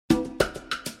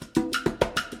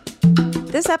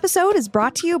This episode is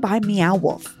brought to you by Meow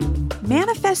Wolf.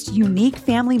 Manifest unique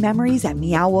family memories at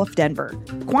Meow Wolf Denver.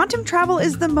 Quantum travel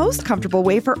is the most comfortable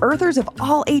way for Earthers of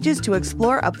all ages to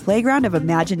explore a playground of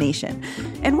imagination.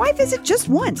 And why visit just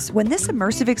once when this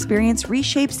immersive experience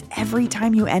reshapes every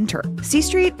time you enter? C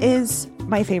Street is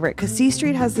my favorite because C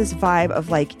Street has this vibe of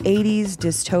like 80s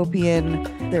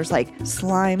dystopian. There's like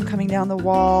slime coming down the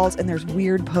walls and there's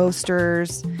weird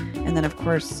posters. And then, of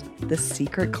course, the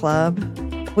secret club.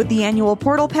 With the annual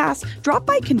Portal Pass, drop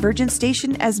by Convergence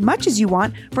Station as much as you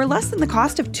want for less than the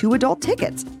cost of 2 adult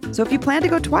tickets. So if you plan to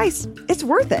go twice, it's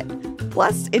worth it.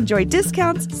 Plus, enjoy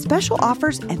discounts, special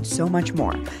offers, and so much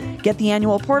more. Get the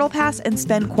annual Portal Pass and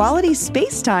spend quality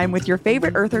space time with your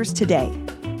favorite Earthers today.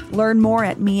 Learn more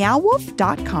at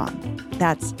meowwolf.com.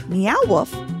 That's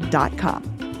meowwolf.com.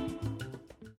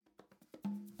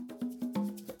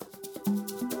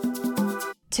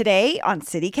 Today on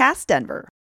CityCast Denver.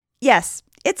 Yes,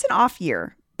 it's an off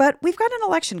year, but we've got an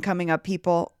election coming up,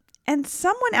 people, and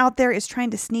someone out there is trying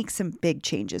to sneak some big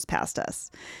changes past us.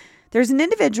 There's an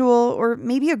individual, or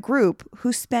maybe a group,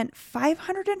 who spent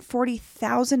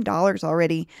 $540,000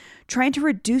 already trying to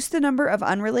reduce the number of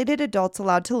unrelated adults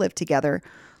allowed to live together,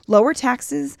 lower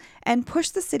taxes, and push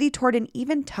the city toward an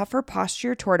even tougher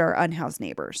posture toward our unhoused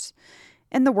neighbors.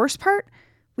 And the worst part?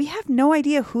 We have no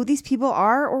idea who these people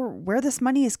are or where this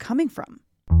money is coming from.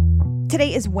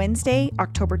 Today is Wednesday,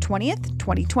 October 20th,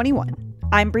 2021.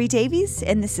 I'm Bree Davies,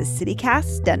 and this is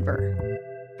CityCast Denver.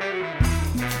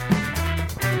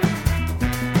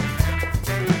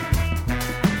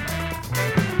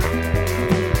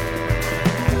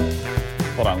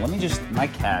 Hold on, my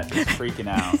cat is freaking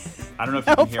out. I don't know if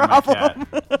you can hear my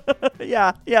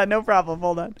cat. Yeah, no problem.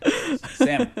 Hold on.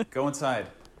 Sam, go inside.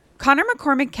 Connor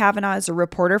McCormick Kavanaugh is a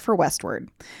reporter for Westword.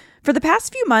 For the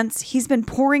past few months, he's been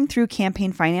pouring through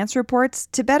campaign finance reports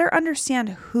to better understand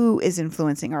who is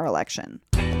influencing our election.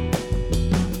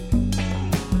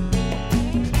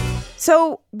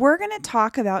 So we're going to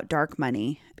talk about dark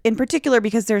money, in particular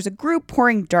because there's a group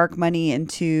pouring dark money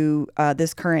into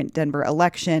this current Denver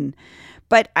election.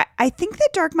 But I think that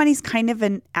dark money is kind of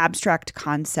an abstract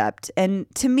concept. And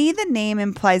to me, the name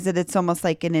implies that it's almost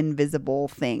like an invisible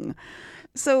thing.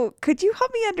 So could you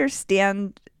help me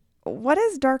understand, what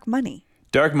is dark money?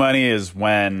 Dark money is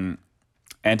when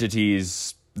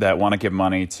entities that want to give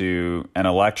money to an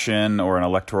election or an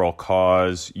electoral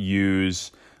cause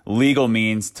use legal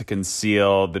means to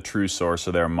conceal the true source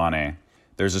of their money.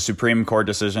 There's a Supreme Court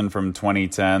decision from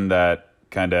 2010 that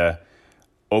kind of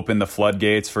opened the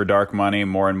floodgates for dark money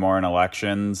more and more in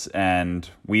elections, and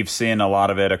we've seen a lot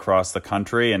of it across the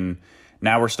country, and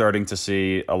now we're starting to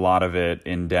see a lot of it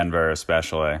in Denver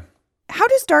especially. How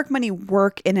does dark money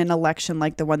work in an election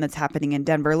like the one that's happening in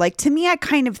Denver? Like, to me, I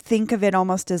kind of think of it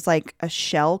almost as like a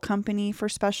shell company for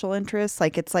special interests.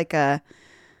 Like it's like a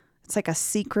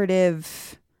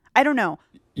secretive, I don't know.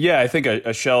 Yeah, I think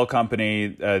a shell company,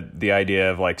 the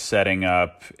idea of like setting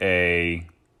up a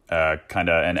kind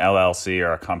of an LLC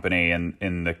or a company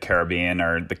in the Caribbean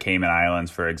or the Cayman Islands,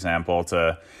 for example,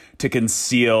 to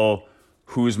conceal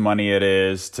whose money it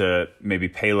is, to maybe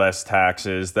pay less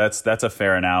taxes. That's a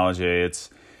fair analogy.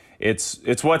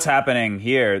 It's what's happening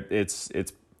here. It's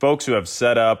folks who have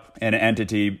set up an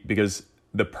entity because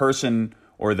the person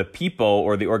or the people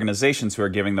or the organizations who are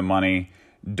giving the money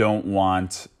don't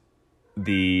want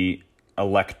the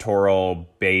electoral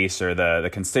base or the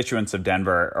constituents of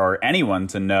Denver or anyone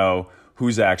to know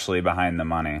who's actually behind the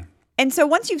money. And so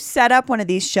once you've set up one of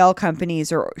these shell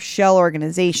companies or shell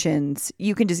organizations,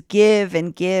 you can just give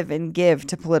and give and give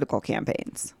to political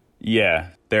campaigns. Yeah,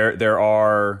 there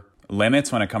are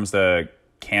limits when it comes to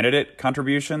candidate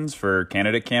contributions for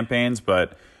candidate campaigns,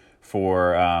 but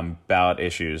for ballot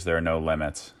issues, there are no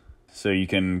limits. So you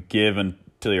can give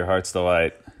until your heart's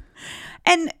delight.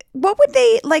 And what would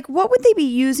they be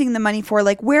using the money for?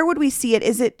 Like, where would we see it?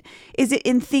 Is it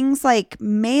in things like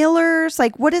mailers?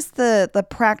 Like, what is the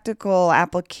practical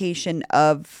application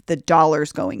of the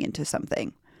dollars going into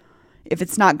something if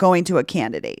it's not going to a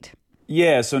candidate?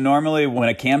 Yeah, so normally when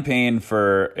a campaign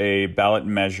for a ballot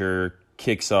measure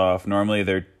kicks off, normally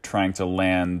they're trying to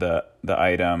land the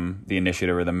item, the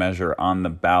initiative, or the measure on the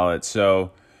ballot.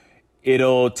 So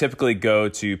it'll typically go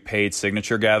to paid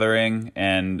signature gathering,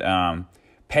 and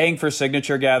paying for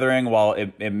signature gathering, while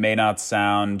it may not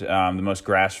sound the most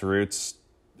grassroots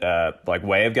like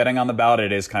way of getting on the ballot,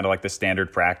 it is kind of like the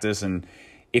standard practice. And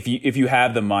if you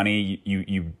have the money,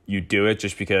 you do it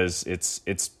just because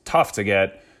it's tough to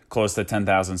get close to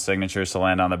 10,000 signatures to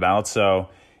land on the ballot. So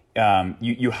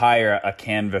you hire a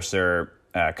canvasser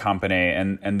company,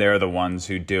 and they're the ones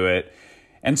who do it.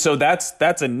 And so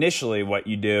that's initially what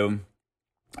you do.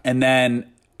 And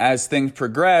then as things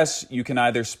progress, you can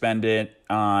either spend it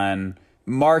on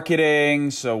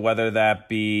marketing, so whether that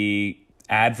be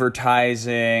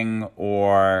advertising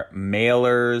or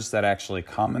mailers that actually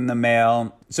come in the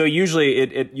mail. So usually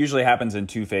it usually happens in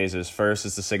two phases. First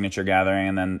is the signature gathering,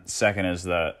 and then second is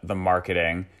the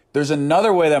marketing. There's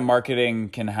another way that marketing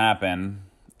can happen,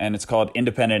 and it's called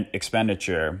independent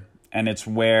expenditure. And it's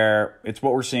what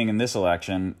we're seeing in this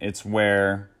election. It's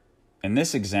where, in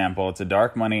this example, it's a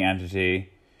dark money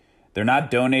entity. They're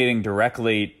not donating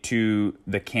directly to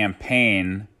the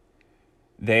campaign.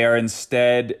 They are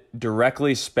instead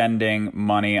directly spending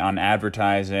money on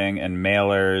advertising and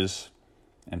mailers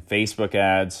and Facebook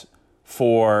ads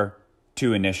for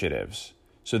two initiatives.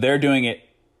 So they're doing it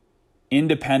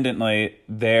independently.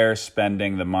 They're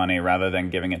spending the money rather than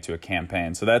giving it to a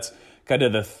campaign. So that's kind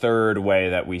of the third way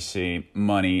that we see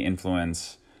money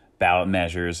influence ballot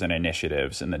measures and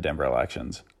initiatives in the Denver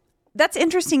elections. That's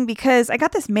interesting because I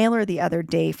got this mailer the other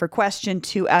day for question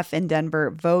 2F in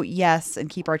Denver, vote yes and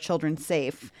keep our children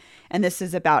safe. And this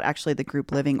is about actually the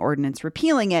group living ordinance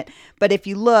repealing it. But if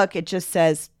you look, it just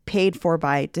says paid for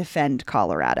by Defend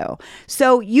Colorado.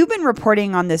 So you've been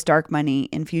reporting on this dark money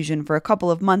infusion for a couple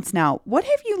of months now. What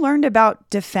have you learned about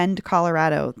Defend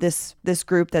Colorado, this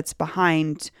group that's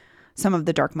behind some of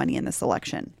the dark money in this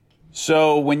election?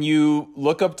 So when you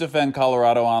look up Defend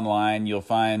Colorado online, you'll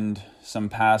find some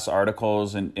past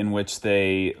articles in which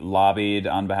they lobbied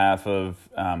on behalf of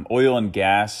oil and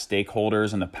gas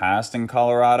stakeholders in the past in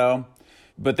Colorado.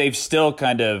 But they've still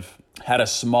kind of had a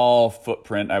small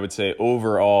footprint, I would say,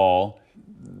 overall.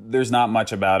 There's not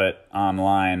much about it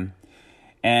online.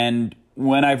 And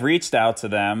when I've reached out to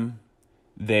them,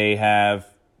 they have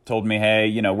told me,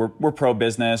 hey, we're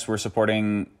pro-business. We're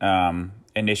supporting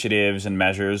initiatives and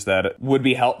measures that would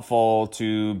be helpful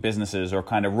to businesses or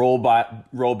kind of roll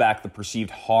back the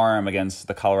perceived harm against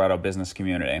the Colorado business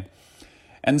community.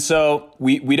 And so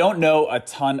we don't know a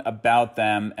ton about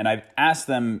them. And I've asked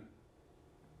them,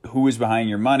 who is behind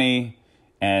your money?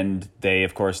 And they,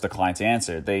 of course, declined to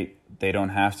answer. They don't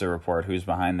have to report who's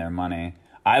behind their money.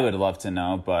 I would love to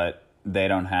know, but they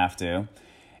don't have to.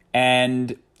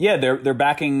 And yeah, they're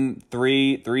backing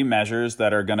three measures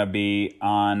that are going to be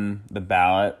on the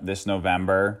ballot this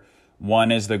November.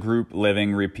 One is the group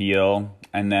living repeal,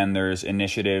 and then there's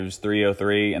initiatives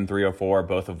 303 and 304,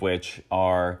 both of which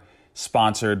are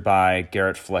sponsored by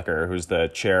Garrett Flicker, who's the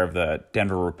chair of the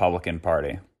Denver Republican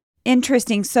Party.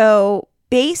 Interesting. So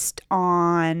based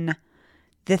on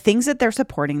the things that they're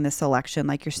supporting this election,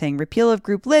 like you're saying, repeal of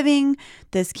group living,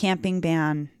 this camping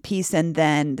ban piece, and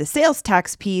then the sales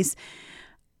tax piece,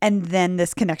 and then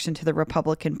this connection to the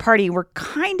Republican Party, we're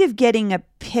kind of getting a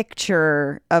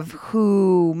picture of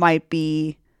who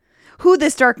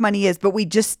this dark money is, but we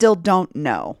just still don't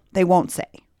know. They won't say.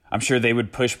 I'm sure they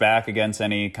would push back against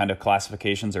any kind of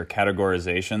classifications or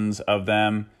categorizations of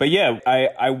them. But yeah,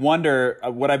 I wonder,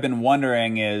 what I've been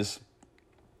wondering is,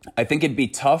 I think it'd be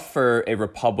tough for a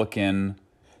Republican,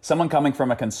 someone coming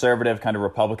from a conservative kind of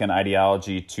Republican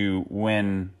ideology, to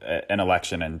win an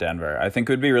election in Denver. I think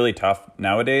it would be really tough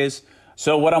nowadays.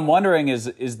 So what I'm wondering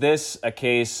is this a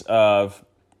case of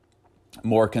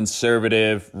more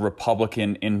conservative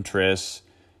Republican interests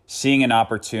seeing an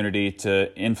opportunity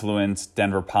to influence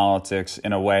Denver politics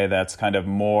in a way that's kind of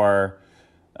more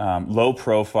low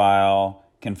profile,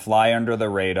 can fly under the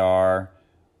radar,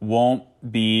 won't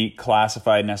be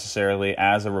classified necessarily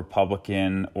as a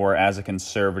Republican or as a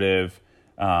conservative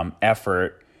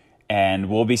effort, and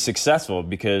will be successful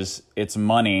because it's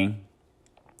money,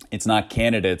 it's not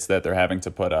candidates that they're having to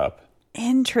put up.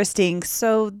 Interesting.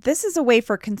 So this is a way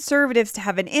for conservatives to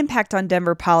have an impact on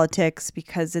Denver politics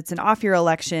because it's an off-year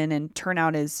election and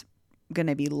turnout is going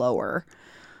to be lower.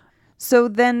 So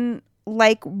then,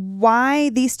 why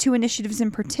these two initiatives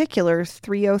in particular,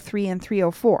 303 and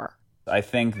 304? I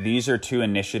think these are two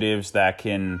initiatives that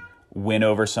can win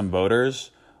over some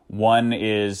voters. One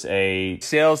is a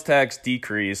sales tax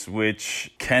decrease,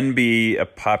 which can be a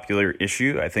popular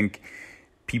issue. I think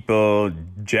people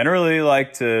generally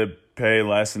like to pay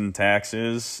less in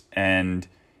taxes, and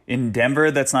in Denver,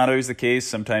 that's not always the case.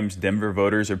 Sometimes Denver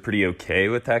voters are pretty okay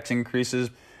with tax increases.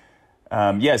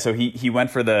 So he went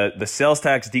for the sales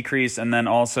tax decrease, and then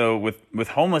also with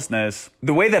homelessness.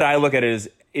 The way that I look at it is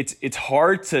it's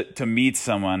hard to meet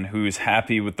someone who's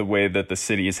happy with the way that the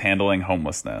city is handling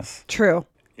homelessness. True.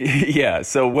 Yeah.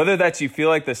 So whether that's you feel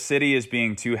like the city is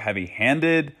being too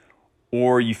heavy-handed,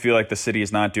 or you feel like the city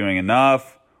is not doing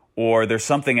enough, or there's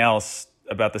something else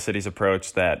about the city's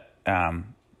approach that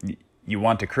you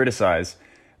want to criticize.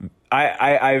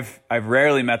 I've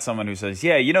rarely met someone who says,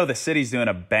 yeah, the city's doing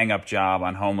a bang-up job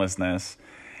on homelessness.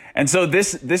 And so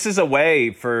this is a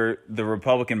way for the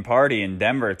Republican Party in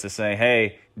Denver to say,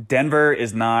 hey, Denver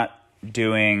is not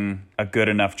doing a good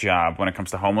enough job when it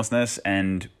comes to homelessness,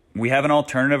 and we have an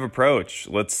alternative approach.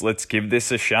 Let's give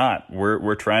this a shot.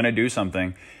 We're trying to do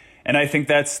something. And I think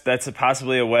that's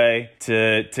possibly a way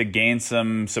to gain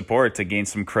some support, to gain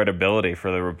some credibility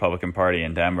for the Republican Party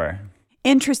in Denver.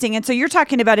 Interesting. And so you're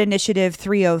talking about Initiative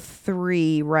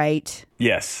 303, right?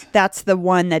 Yes. That's the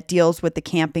one that deals with the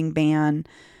camping ban.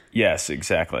 Yes,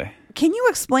 exactly. Can you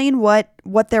explain what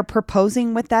they're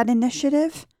proposing with that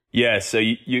initiative? Yeah, so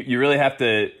you really have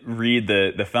to read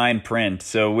the fine print.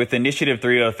 So with Initiative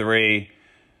 303,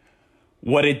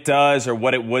 what it does or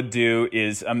what it would do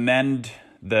is amend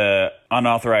the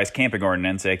unauthorized camping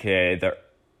ordinance, aka the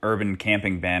urban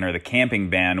camping ban or the camping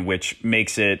ban, which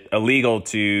makes it illegal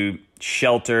to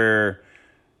shelter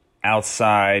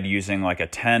outside using like a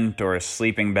tent or a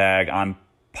sleeping bag on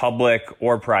public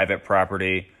or private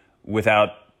property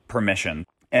without permission.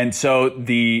 And so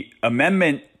the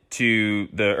amendment to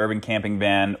the urban camping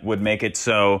ban would make it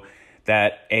so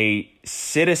that a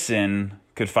citizen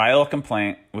could file a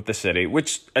complaint with the city,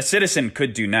 which a citizen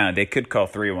could do now. They could call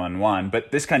 311,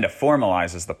 but this kind of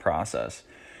formalizes the process.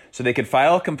 So they could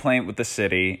file a complaint with the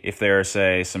city if there are,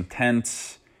 say, some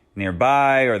tents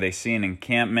nearby or they see an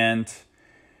encampment.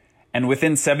 And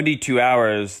within 72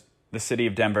 hours, the city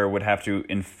of Denver would have to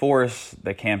enforce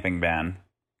the camping ban.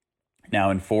 Now,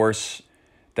 enforce,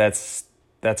 that's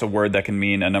a word that can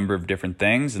mean a number of different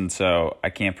things, and so I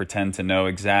can't pretend to know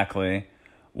exactly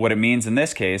what it means in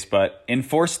this case, but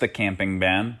enforce the camping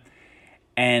ban.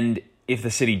 And if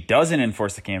the city doesn't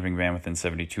enforce the camping ban within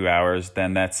 72 hours,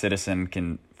 then that citizen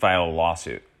can file a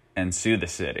lawsuit and sue the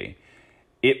city.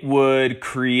 It would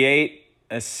create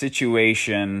a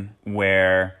situation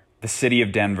where the city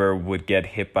of Denver would get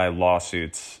hit by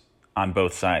lawsuits on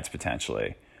both sides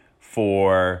potentially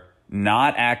for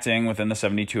not acting within the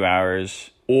 72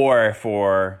 hours or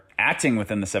for acting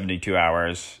within the 72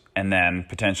 hours and then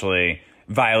potentially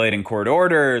violating court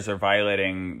orders or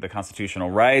violating the constitutional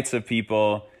rights of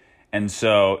people. And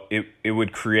so it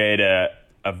would create a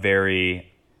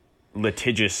very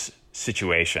litigious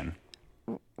situation.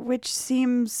 Which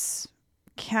seems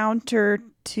counter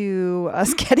to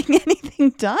us getting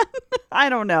anything done. I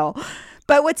don't know.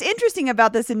 But what's interesting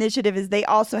about this initiative is they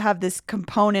also have this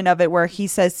component of it where he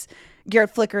says,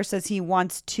 Garrett Flicker says he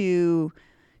wants to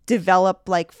develop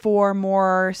like 4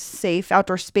 more safe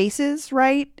outdoor spaces,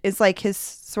 right? Is like his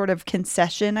sort of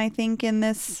concession, I think, in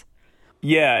this.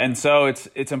 Yeah, and so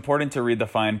it's important to read the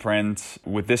fine print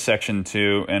with this section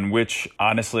too, in which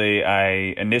honestly I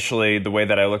initially, the way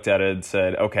that I looked at it,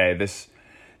 said, okay, this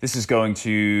is going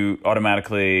to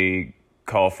automatically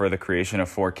call for the creation of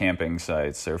 4 camping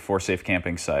sites or 4 safe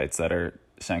camping sites that are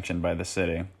sanctioned by the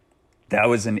city. That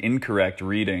was an incorrect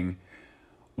reading.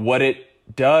 What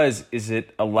it does is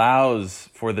it allows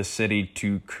for the city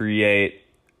to create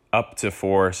up to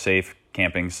 4 safe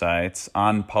camping sites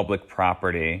on public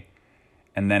property,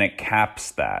 and then it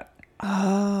caps that.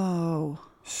 Oh.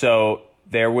 So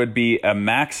there would be a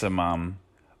maximum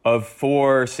of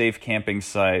 4 safe camping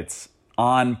sites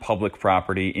on public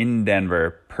property in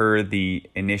Denver per the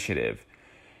initiative.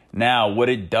 Now, what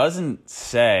it doesn't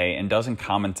say and doesn't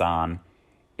comment on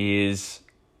is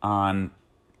on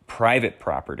private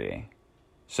property.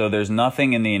 So there's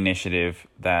nothing in the initiative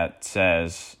that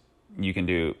says you can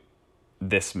do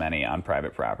this many on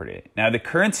private property. Now, the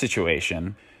current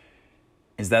situation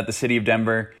is that the city of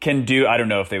Denver can do, I don't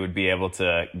know if they would be able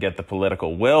to get the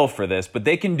political will for this, but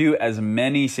they can do as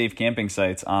many safe camping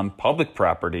sites on public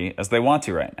property as they want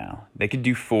to right now. They could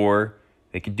do 4,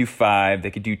 they could do 5,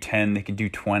 they could do 10, they could do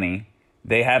 20.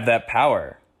 They have that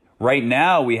power. Right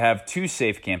now, we have 2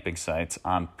 safe camping sites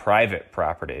on private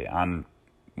property,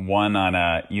 one on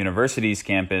a university's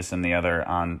campus and the other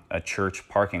on a church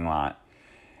parking lot.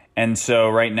 And so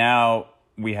right now,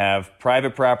 we have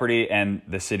private property, and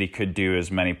the city could do as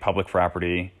many public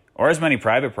property or as many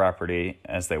private property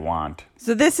as they want.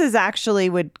 So this is actually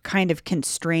would kind of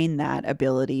constrain that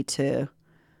ability to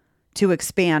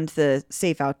expand the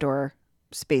safe outdoor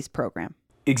space program.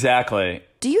 Exactly.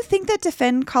 Do you think that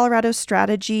Defend Colorado's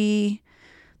strategy,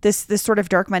 this sort of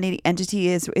dark money entity,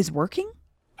 is working?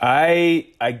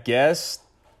 I guess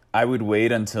I would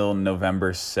wait until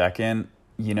November 2nd.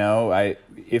 You know,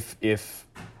 if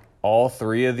all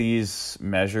 3 of these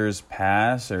measures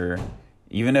pass, or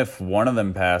even if one of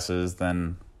them passes,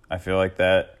 then I feel like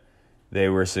that they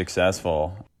were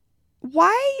successful.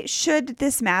 Why should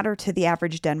this matter to the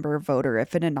average Denver voter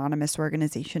if an anonymous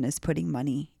organization is putting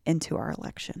money into our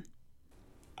election?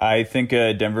 I think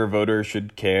a Denver voter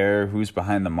should care who's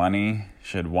behind the money,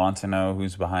 should want to know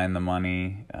who's behind the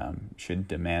money, should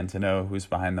demand to know who's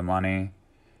behind the money.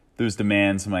 Those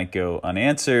demands might go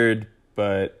unanswered,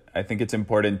 but I think it's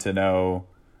important to know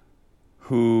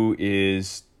who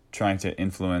is trying to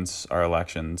influence our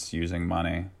elections using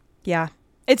money. Yeah,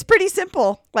 it's pretty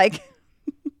simple. Like,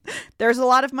 there's a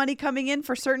lot of money coming in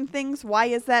for certain things. Why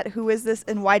is that? Who is this?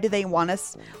 And why do they want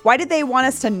us? Why did they want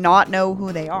us to not know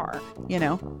who they are? You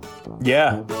know?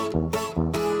 Yeah.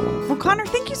 Well, Connor,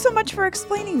 thank you so much for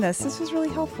explaining this. This was really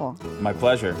helpful. My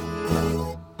pleasure.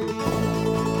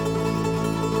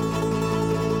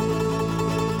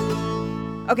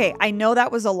 Okay, I know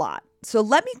that was a lot. So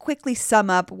let me quickly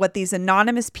sum up what these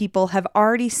anonymous people have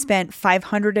already spent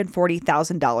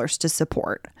 $540,000 to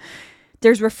support.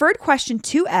 There's referred question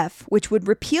 2F, which would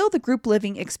repeal the group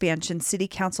living expansion City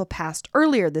Council passed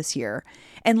earlier this year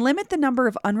and limit the number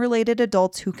of unrelated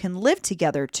adults who can live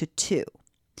together to 2.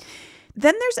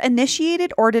 Then there's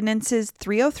initiated ordinances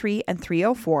 303 and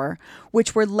 304,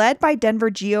 which were led by Denver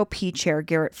GOP Chair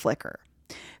Garrett Flicker.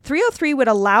 303 would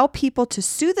allow people to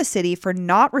sue the city for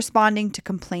not responding to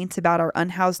complaints about our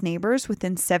unhoused neighbors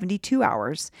within 72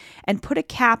 hours and put a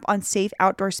cap on safe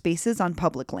outdoor spaces on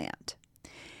public land.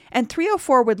 And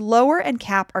 304 would lower and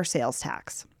cap our sales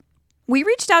tax. We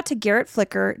reached out to Garrett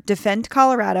Flicker, Defend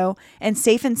Colorado, and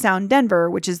Safe and Sound Denver,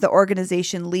 which is the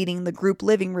organization leading the group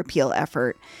living repeal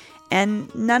effort,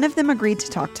 and none of them agreed to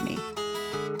talk to me.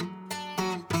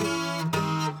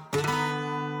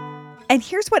 And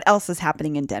here's what else is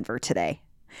happening in Denver today.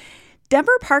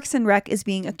 Denver Parks and Rec is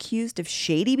being accused of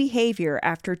shady behavior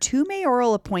after 2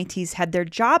 mayoral appointees had their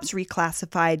jobs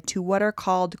reclassified to what are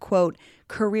called, quote,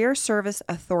 career service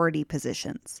authority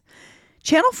positions.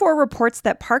 Channel 4 reports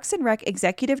that Parks and Rec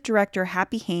Executive Director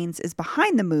Happy Haynes is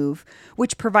behind the move,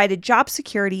 which provided job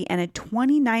security and a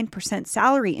 29%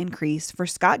 salary increase for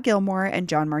Scott Gilmore and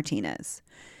John Martinez.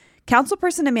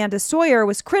 Councilperson Amanda Sawyer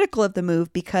was critical of the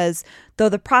move because, though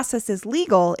the process is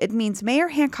legal, it means Mayor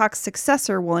Hancock's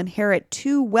successor will inherit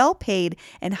 2 well-paid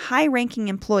and high-ranking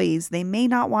employees they may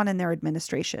not want in their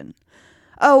administration.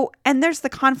 Oh, and there's the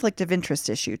conflict of interest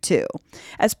issue, too,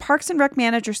 as Parks and Rec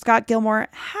manager Scott Gilmore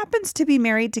happens to be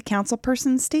married to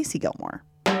councilperson Stacey Gilmore.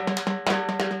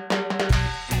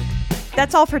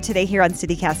 That's all for today here on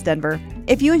CityCast Denver.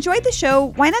 If you enjoyed the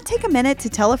show, why not take a minute to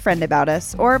tell a friend about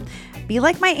us, or be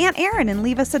like my Aunt Erin and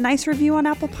leave us a nice review on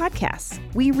Apple Podcasts.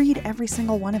 We read every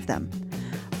single one of them.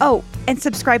 Oh, and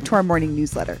subscribe to our morning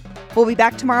newsletter. We'll be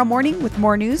back tomorrow morning with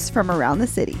more news from around the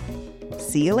city.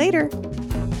 See you later.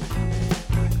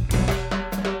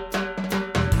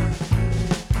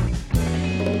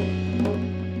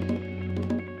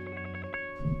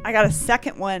 I got a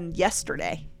second one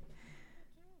yesterday.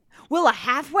 Will a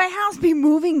halfway house be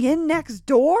moving in next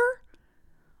door?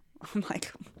 I'm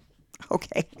like,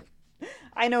 okay.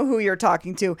 I know who you're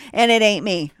talking to, and it ain't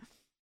me.